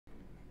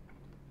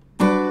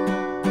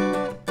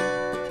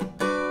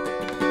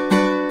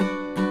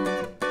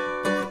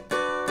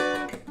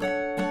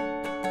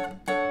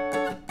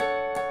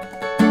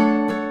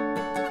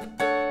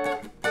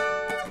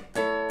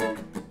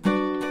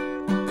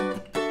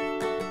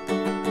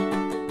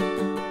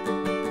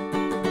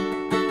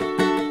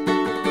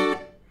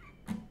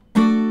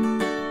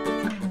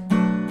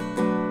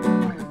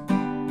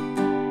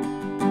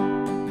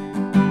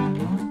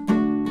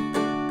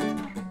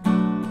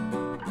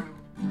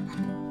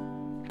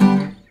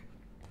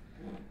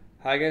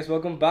Hi guys,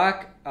 welcome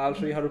back. I'll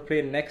show you how to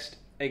play Next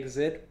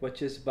Exit,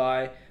 which is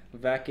by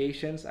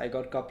Vacations. I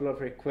got a couple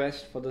of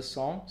requests for the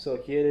song, so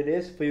here it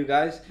is for you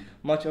guys.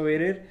 Much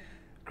awaited.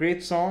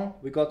 Great song.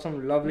 We got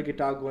some lovely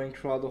guitar going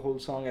throughout the whole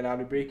song, and I'll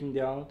be breaking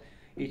down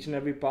each and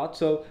every part.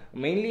 So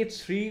mainly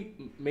it's three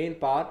main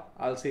part.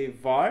 I'll say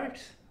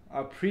verse,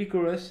 a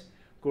pre-chorus,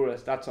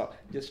 chorus. That's all.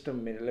 Just a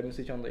minute. Let me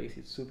switch on the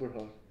AC. It's super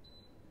hot.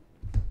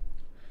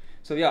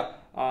 So yeah,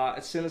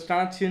 it's in the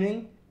standard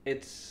tuning.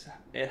 It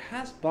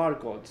has bar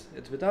chords.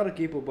 It's without a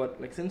capo,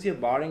 but like since you're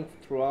barring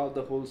throughout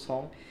the whole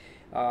song,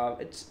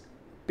 it's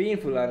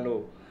painful, I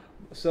know.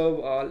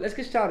 So let's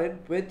get started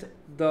with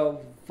the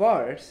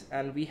verse,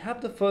 and we have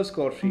the first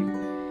chord tree,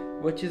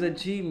 which is a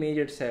G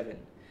major 7.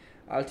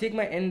 I'll take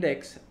my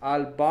index,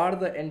 I'll bar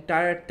the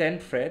entire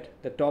 10th fret,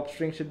 the top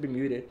string should be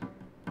muted,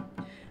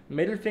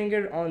 middle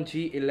finger on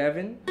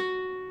G11,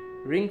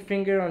 ring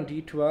finger on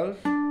D12,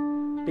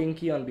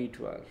 pinky on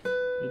B12,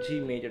 G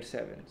major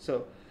 7.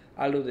 So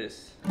I'll do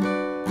this.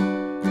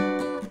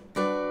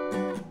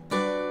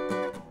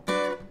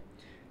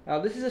 Now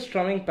this is a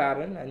strumming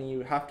pattern and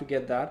you have to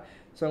get that.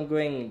 So I'm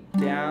going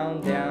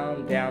down,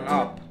 down, down,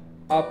 up,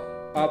 up,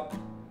 up,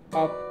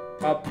 up,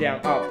 up,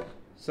 down, up.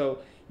 So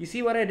you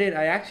see what I did?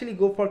 I actually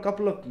go for a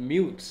couple of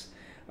mutes,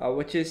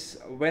 which is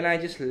when I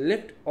just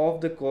lift off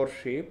the chord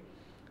shape,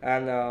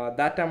 and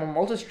that time I'm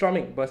also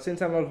strumming, but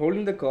since I'm not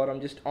holding the chord, I'm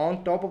just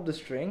on top of the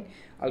string.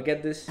 I'll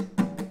get this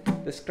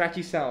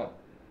scratchy sound.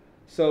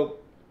 So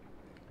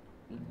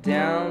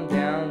down,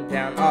 down,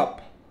 down,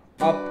 up,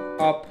 up,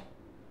 up,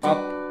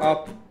 up,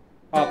 up,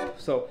 up.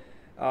 So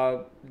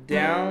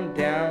down,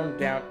 down,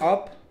 down,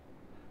 up,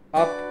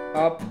 up,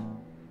 up,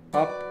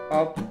 up,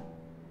 up.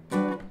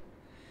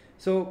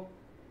 So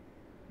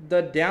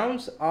the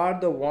downs are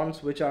the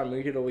ones which are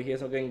muted over here.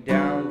 So I'm going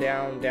down,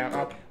 down, down,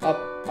 up, up,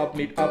 up,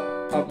 mute,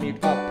 up,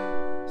 mute,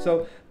 up.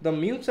 So the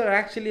mutes are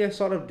actually a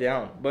sort of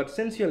down, but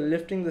since you're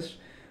lifting this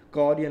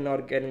chord, you're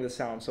not getting the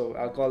sound, so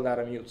I'll call that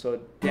a mute. So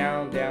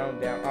down, down,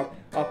 down, up,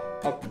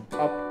 up, up,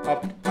 up,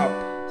 up,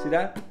 up. See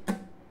that?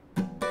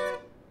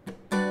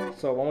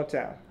 So one more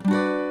time.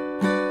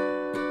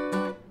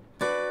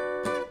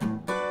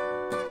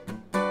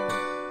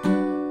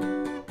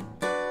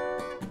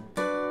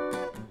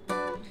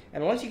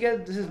 And once you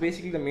get, this is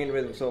basically the main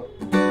rhythm. So,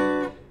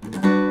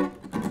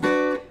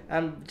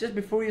 and just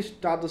before you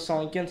start the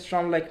song, you can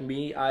strum like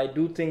me. I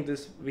do think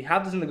this, we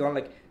have this in the gun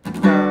like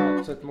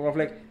down, so it's more of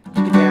like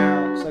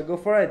down. So I go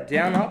for a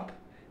down up,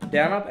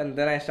 and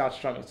then I start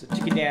strumming. So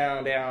chicky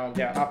down, down,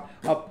 down, up,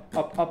 up,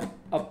 up, up,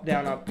 up,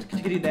 down, up,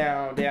 chicky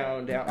down,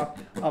 down, down, up,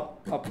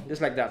 up, up,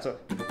 just like that. So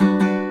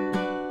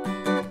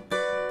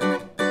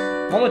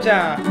one more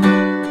time.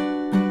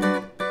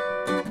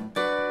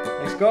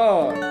 Let's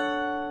go.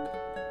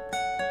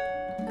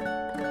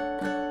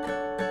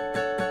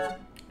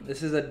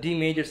 This is a D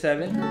major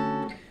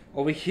 7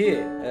 over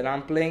here, and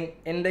I'm playing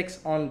index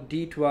on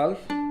D12,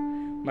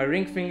 my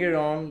ring finger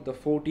on the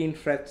 14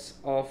 frets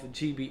of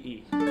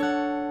GBE.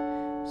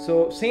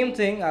 So same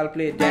thing, I'll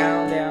play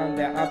down, down,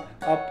 down, up,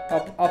 up,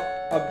 up, up,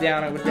 up,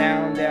 down, I go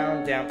down,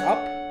 down, down, up,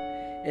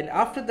 and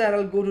after that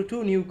I'll go to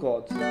two new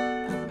chords.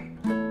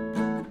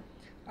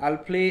 I'll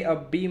play a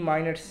B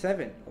minor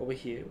 7 over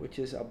here, which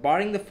is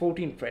barring the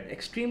 14th fret.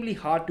 Extremely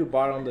hard to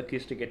bar on the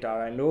acoustic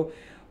guitar, I know,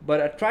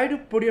 but try to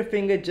put your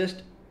finger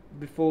just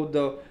before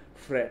the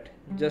fret,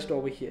 just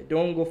over here.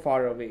 Don't go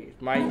far away,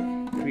 it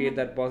might create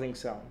that buzzing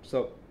sound.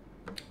 So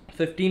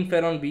 15th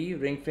fret on B,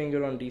 ring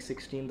finger on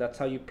D16. That's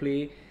how you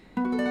play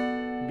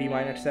B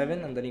minor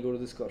 7, and then you go to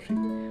this chord shape,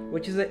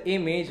 which is a A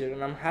major,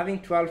 and I'm having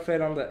 12th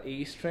fret on the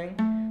A string,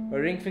 my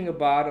ring finger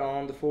bar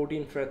on the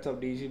 14 frets of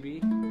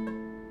DGB.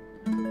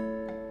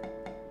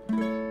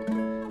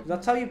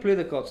 That's how you play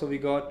the chord. So we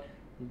got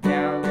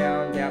down,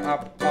 down, down,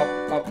 up,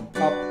 up, up,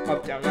 up,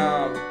 up, down,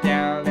 up,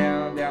 down,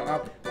 down, down,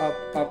 up,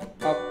 up,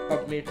 up, up,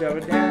 up, me down,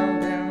 down,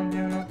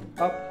 down,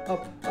 up,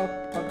 up, up,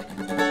 up.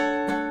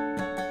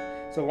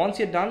 So once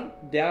you're done,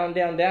 down,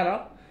 down, down,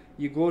 up,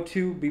 you go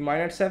to B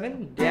minor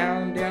 7,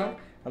 down, down,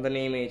 and then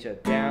A major,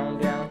 down,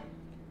 down.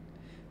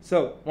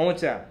 So one more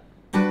time.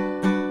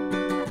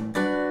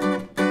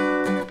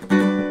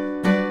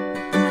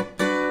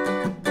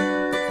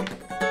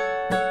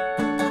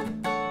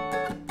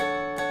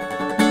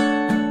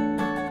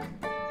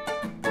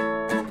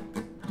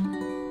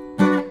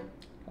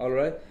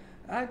 Alright,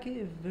 I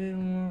give it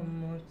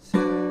one more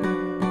time.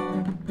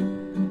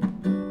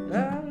 La,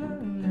 la,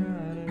 la,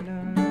 la,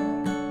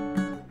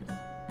 la.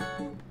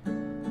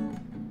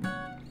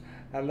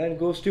 And then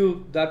goes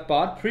to that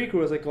part,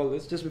 pre-chorus I call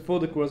this. Just before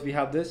the chorus we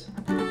have this.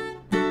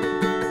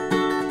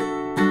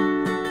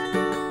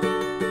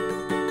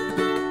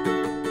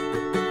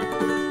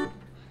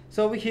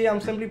 So over here I'm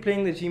simply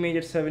playing the G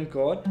major 7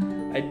 chord.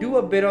 I do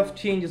a bit of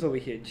changes over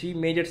here. G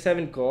major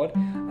 7 chord,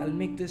 I'll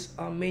make this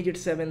a major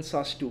 7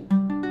 sus2.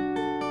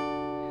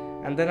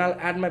 And then I'll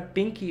add my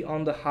pinky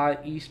on the high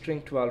E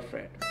string 12th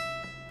fret.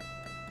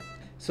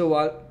 So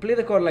I'll play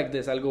the chord like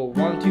this. I'll go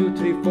 1, 2,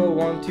 3, 4,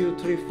 1, 2,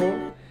 3,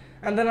 4.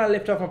 And then I'll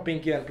lift off my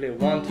pinky and play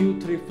 1, 2,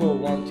 3, 4,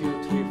 1,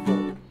 2, 3,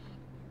 4.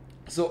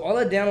 So all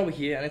are down over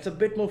here, and it's a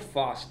bit more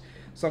fast.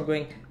 So I'm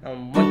going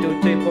 1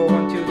 2 3 4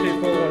 1 2 3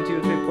 4 1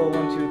 2 3 4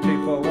 1 2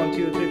 3 4 1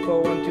 2 3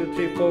 4 1 2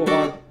 3 4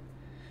 1.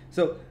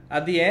 So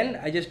at the end,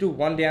 I just do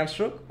one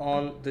downstroke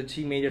on the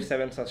G major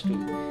 7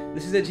 sus2.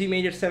 This is a G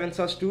major 7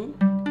 sus2,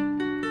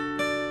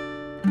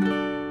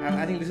 and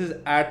I think this is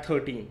at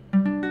 13.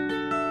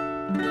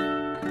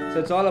 So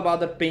it's all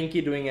about the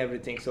pinky doing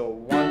everything. So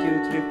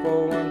 1 2 3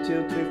 4 1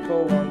 2 3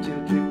 4 1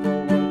 2 3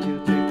 4 1 2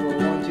 3 4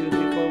 1 2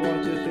 3 4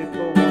 1 2 3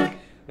 4 1.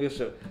 Okay,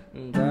 so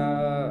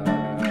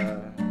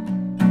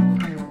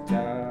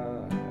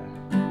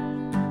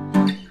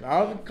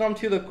now we come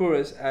to the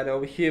chorus, and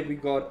over here we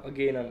got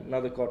again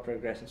another chord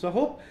progression. So I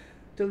hope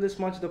till this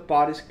much the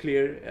part is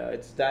clear.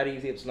 It's that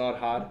easy, it's not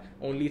hard.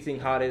 Only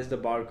thing hard is the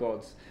bar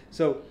chords.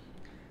 So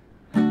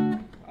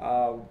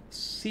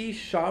C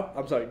sharp,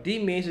 I'm sorry, D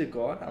major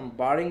chord, I'm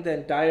barring the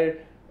entire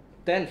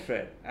 10th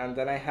fret, and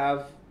then I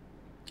have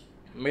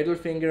middle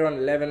finger on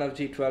 11 of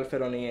G, 12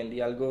 fret on A and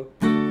D. I'll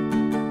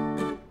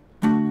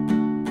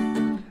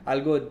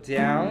go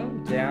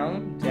down,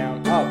 down,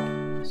 down,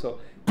 up. So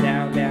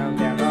down, down,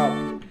 down,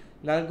 up.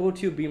 Now I'll go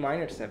to B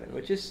minor 7,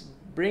 which is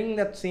bring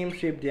that same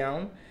shape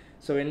down.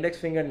 So index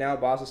finger now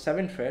bars the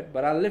 7th fret,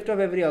 but I'll lift up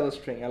every other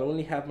string. I'll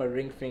only have my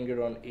ring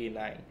finger on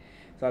A9.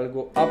 So I'll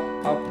go up,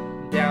 up,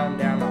 down,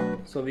 down,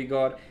 up. So we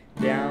got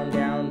down,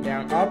 down,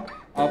 down, up,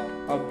 up,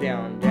 up,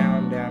 down,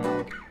 down, down,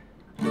 up.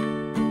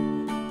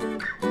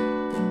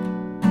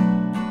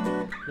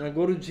 Then I'll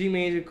go to G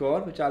major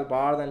chord, which I'll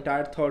bar the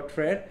entire 3rd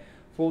fret,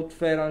 4th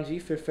fret on G,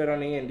 5th fret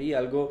on A and D.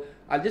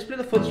 I'll just play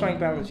the full string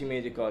pattern on G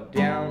major chord.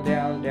 Down,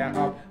 down, down,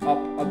 up,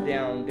 up, up,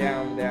 down,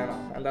 down, down,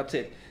 up. And that's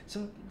it.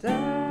 So da,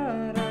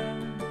 da.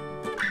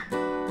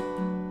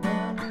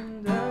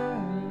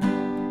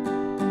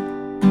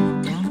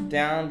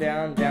 Down,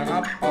 down, down,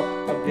 up, up,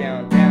 up,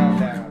 down, down,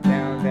 down,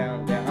 down,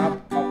 down, down, up,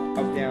 up,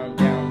 up, down,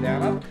 down,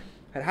 down, up.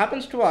 It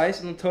happens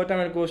twice, and the third time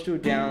it goes to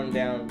down,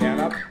 down, down,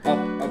 up, up,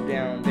 up,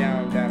 down,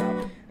 down, down,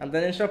 up. And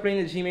then instead of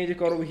playing the G major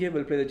chord over here,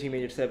 we'll play the G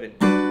major 7.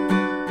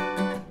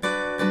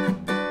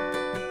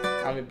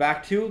 And we're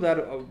back to that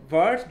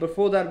verse.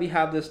 Before that, we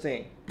have this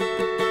thing.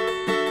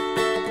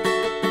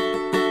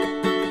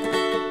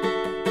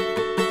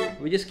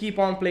 We just keep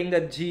on playing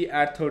that G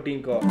at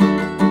 13 chord.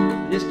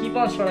 We just keep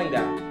on strumming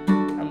that.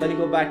 Then you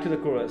go back to the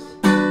chorus.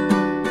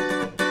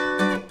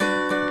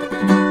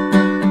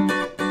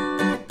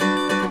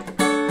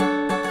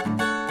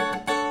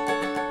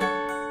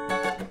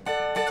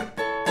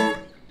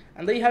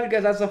 And there you have it,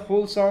 guys. That's the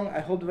whole song.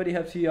 I hope the video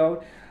helps you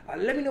out.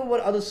 Let me know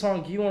what other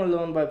song you want to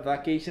learn by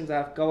Vacations. I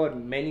have covered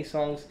many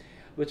songs,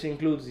 which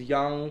includes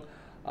Young.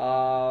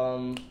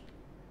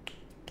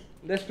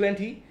 There's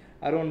plenty.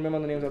 I don't remember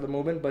the names at the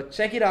moment, but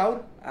check it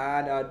out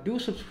and do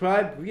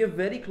subscribe. We are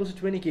very close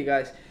to 20K,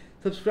 guys.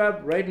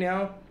 Subscribe right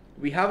now.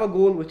 We have a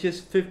goal which is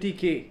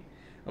 50K,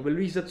 and we'll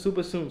reach that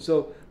super soon.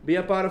 So be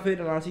a part of it,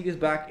 and I'll see you guys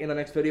back in the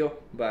next video.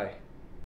 Bye.